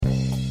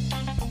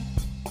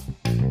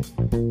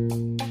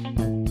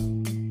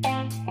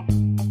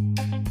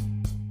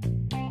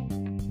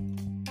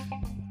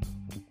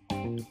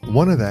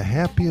One of the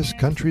happiest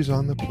countries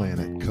on the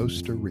planet,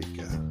 Costa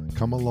Rica.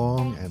 Come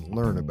along and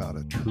learn about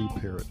a true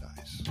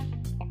paradise.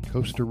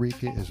 Costa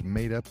Rica is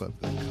made up of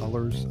the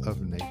colors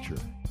of nature.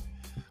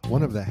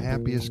 One of the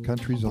happiest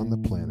countries on the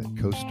planet,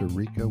 Costa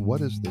Rica. What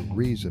is the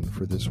reason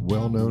for this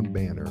well-known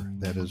banner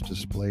that is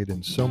displayed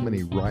in so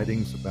many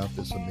writings about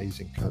this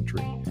amazing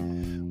country?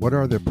 What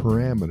are the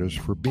parameters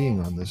for being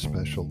on this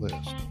special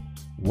list?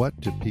 What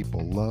do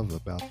people love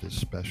about this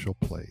special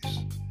place?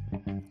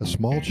 A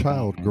small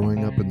child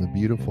growing up in the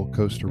beautiful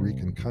Costa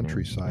Rican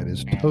countryside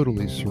is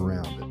totally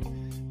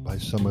surrounded by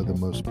some of the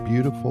most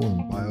beautiful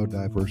and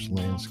biodiverse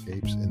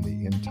landscapes in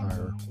the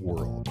entire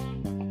world.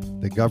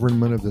 The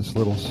government of this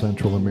little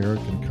Central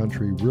American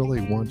country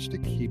really wants to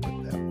keep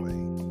it that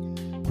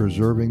way.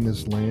 Preserving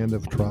this land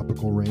of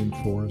tropical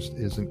rainforest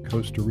isn't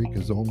Costa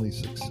Rica's only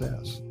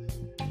success.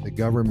 The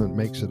government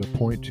makes it a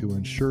point to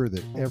ensure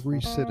that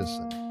every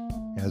citizen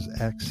has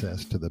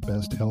access to the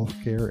best health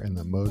care and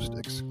the most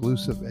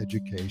exclusive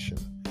education.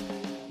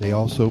 They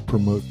also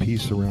promote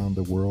peace around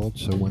the world,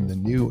 so when the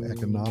New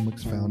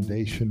Economics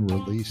Foundation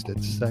released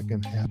its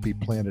second Happy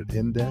Planet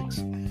Index,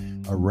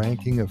 a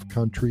ranking of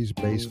countries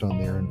based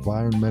on their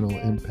environmental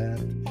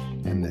impact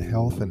and the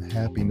health and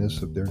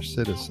happiness of their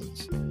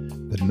citizens,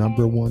 the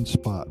number one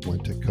spot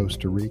went to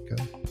Costa Rica,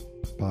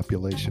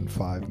 population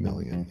 5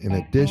 million. In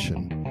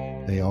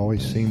addition, they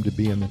always seem to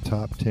be in the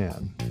top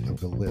 10 of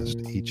the list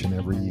each and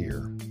every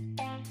year.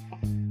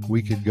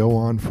 We could go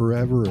on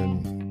forever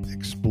and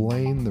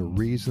explain the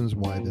reasons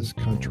why this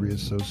country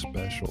is so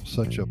special,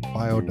 such a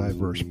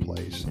biodiverse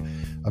place,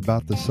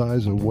 about the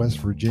size of West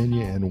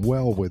Virginia and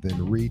well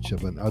within reach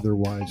of an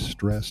otherwise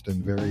stressed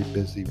and very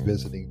busy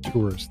visiting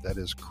tourist that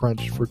is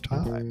crunched for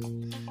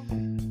time.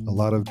 A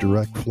lot of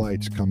direct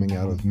flights coming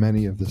out of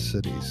many of the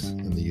cities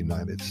in the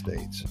United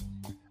States.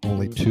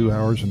 Only 2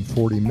 hours and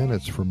 40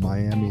 minutes from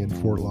Miami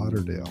and Fort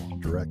Lauderdale,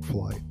 direct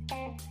flight.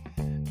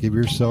 Give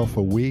yourself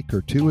a week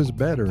or two is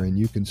better and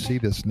you can see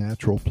this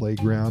natural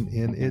playground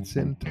in its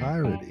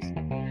entirety.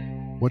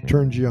 What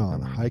turns you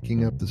on?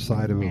 Hiking up the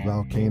side of a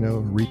volcano,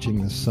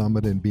 reaching the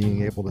summit and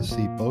being able to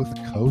see both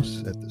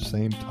coasts at the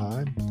same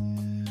time?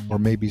 Or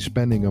maybe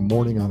spending a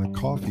morning on a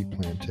coffee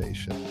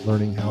plantation,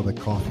 learning how the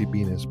coffee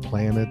bean is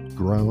planted,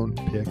 grown,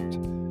 picked,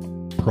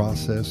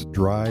 processed,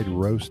 dried,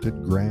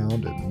 roasted,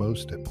 ground, and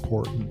most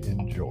important,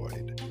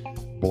 enjoyed.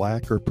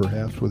 Black or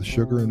perhaps with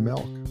sugar and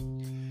milk.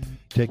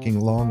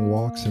 Taking long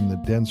walks in the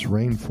dense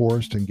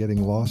rainforest and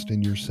getting lost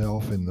in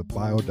yourself in the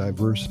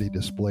biodiversity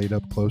displayed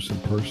up close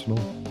and personal.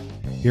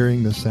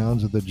 Hearing the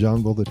sounds of the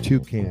jungle, the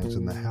toucans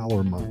and the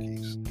howler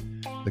monkeys,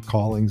 the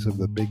callings of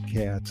the big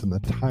cats and the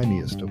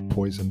tiniest of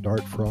poison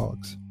dart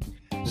frogs.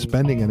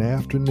 Spending an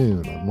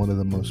afternoon on one of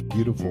the most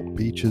beautiful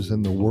beaches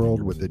in the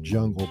world with the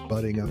jungle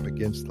butting up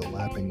against the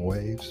lapping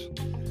waves.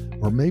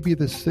 Or maybe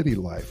the city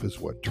life is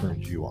what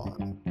turns you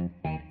on.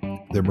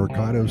 The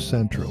Mercado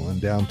Central in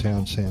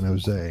downtown San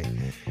Jose.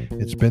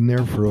 It's been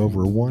there for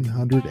over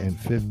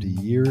 150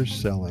 years,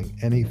 selling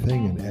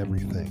anything and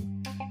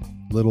everything.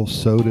 Little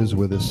sodas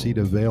with a seat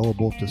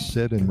available to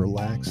sit and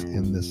relax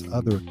in this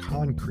other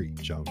concrete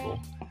jungle.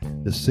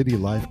 The city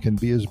life can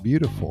be as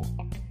beautiful.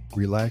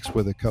 Relax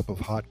with a cup of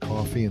hot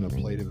coffee and a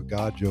plate of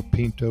gallo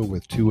pinto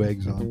with 2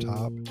 eggs on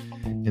top.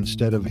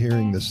 Instead of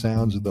hearing the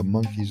sounds of the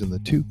monkeys and the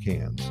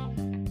toucans,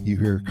 you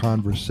hear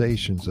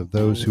conversations of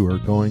those who are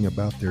going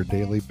about their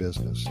daily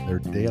business, their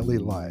daily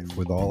life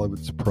with all of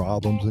its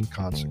problems and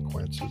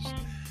consequences,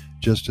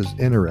 just as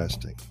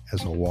interesting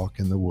as a walk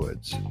in the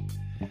woods.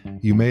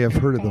 You may have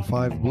heard of the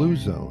 5 blue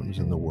zones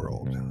in the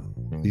world.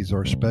 These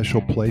are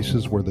special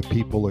places where the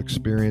people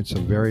experience a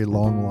very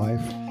long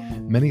life.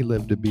 Many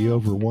live to be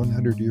over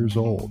 100 years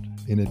old.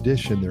 In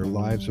addition, their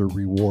lives are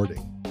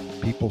rewarding.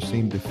 People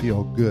seem to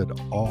feel good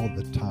all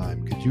the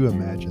time. Could you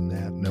imagine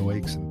that? No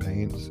aches and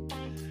pains.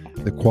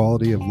 The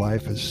quality of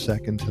life is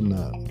second to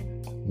none.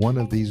 One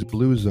of these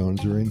blue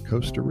zones are in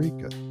Costa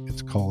Rica.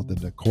 It's called the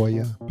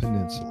Nicoya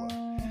Peninsula.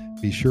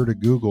 Be sure to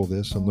Google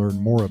this and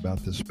learn more about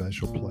this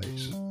special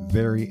place.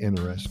 Very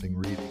interesting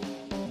reading.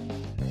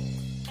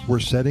 We're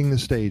setting the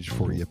stage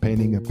for you,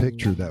 painting a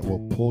picture that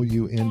will pull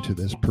you into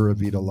this Pura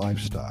Vida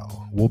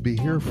lifestyle. We'll be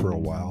here for a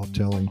while,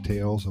 telling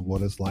tales of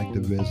what it's like to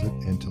visit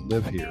and to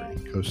live here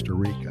in Costa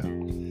Rica.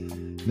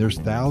 There's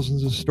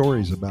thousands of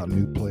stories about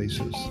new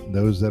places,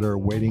 those that are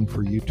waiting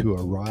for you to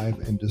arrive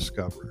and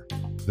discover.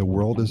 The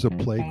world is a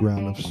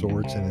playground of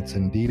sorts, and it's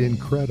indeed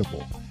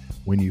incredible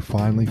when you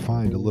finally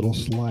find a little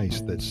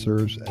slice that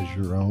serves as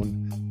your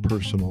own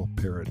personal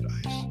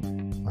paradise.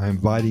 I'm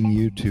inviting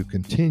you to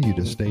continue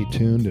to stay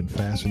tuned and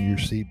fasten your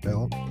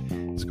seatbelt.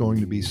 It's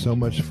going to be so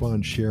much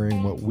fun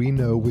sharing what we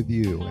know with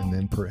you, and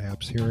then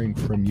perhaps hearing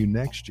from you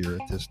next year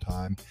at this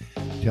time,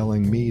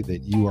 telling me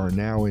that you are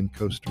now in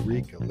Costa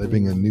Rica,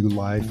 living a new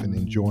life and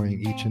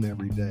enjoying each and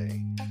every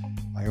day.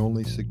 I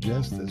only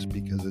suggest this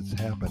because it's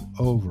happened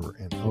over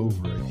and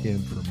over again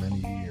for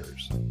many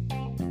years.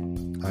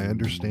 I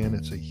understand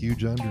it's a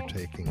huge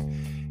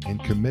undertaking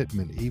and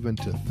commitment even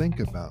to think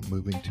about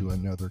moving to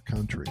another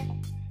country.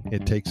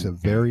 It takes a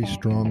very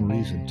strong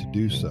reason to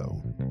do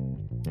so.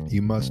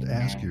 You must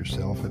ask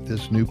yourself if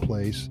this new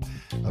place,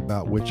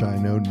 about which I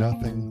know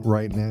nothing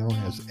right now,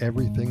 has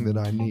everything that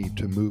I need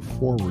to move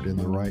forward in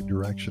the right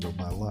direction of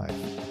my life.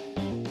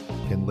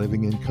 Can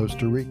living in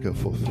Costa Rica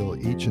fulfill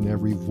each and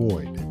every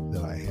void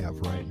that I have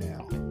right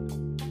now?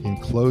 In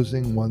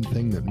closing, one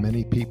thing that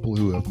many people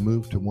who have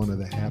moved to one of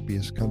the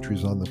happiest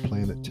countries on the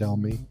planet tell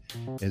me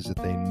is that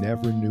they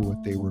never knew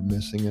what they were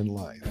missing in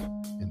life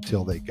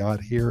until they got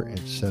here and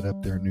set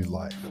up their new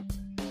life.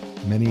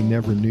 Many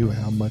never knew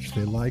how much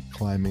they liked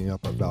climbing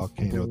up a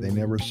volcano. They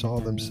never saw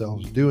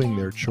themselves doing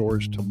their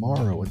chores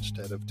tomorrow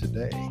instead of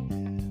today,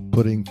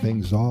 putting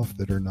things off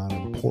that are not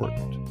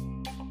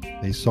important.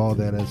 They saw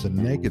that as a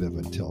negative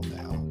until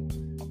now.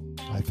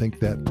 I think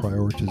that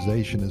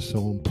prioritization is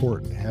so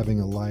important. Having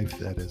a life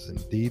that is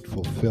indeed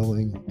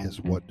fulfilling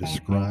is what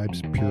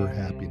describes pure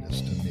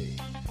happiness to me.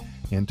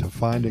 And to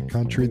find a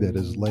country that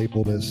is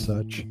labeled as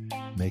such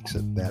makes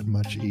it that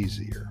much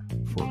easier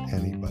for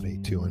anybody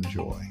to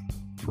enjoy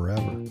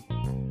forever.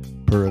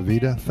 Pura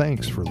Vida,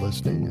 thanks for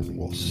listening, and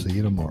we'll see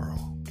you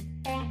tomorrow.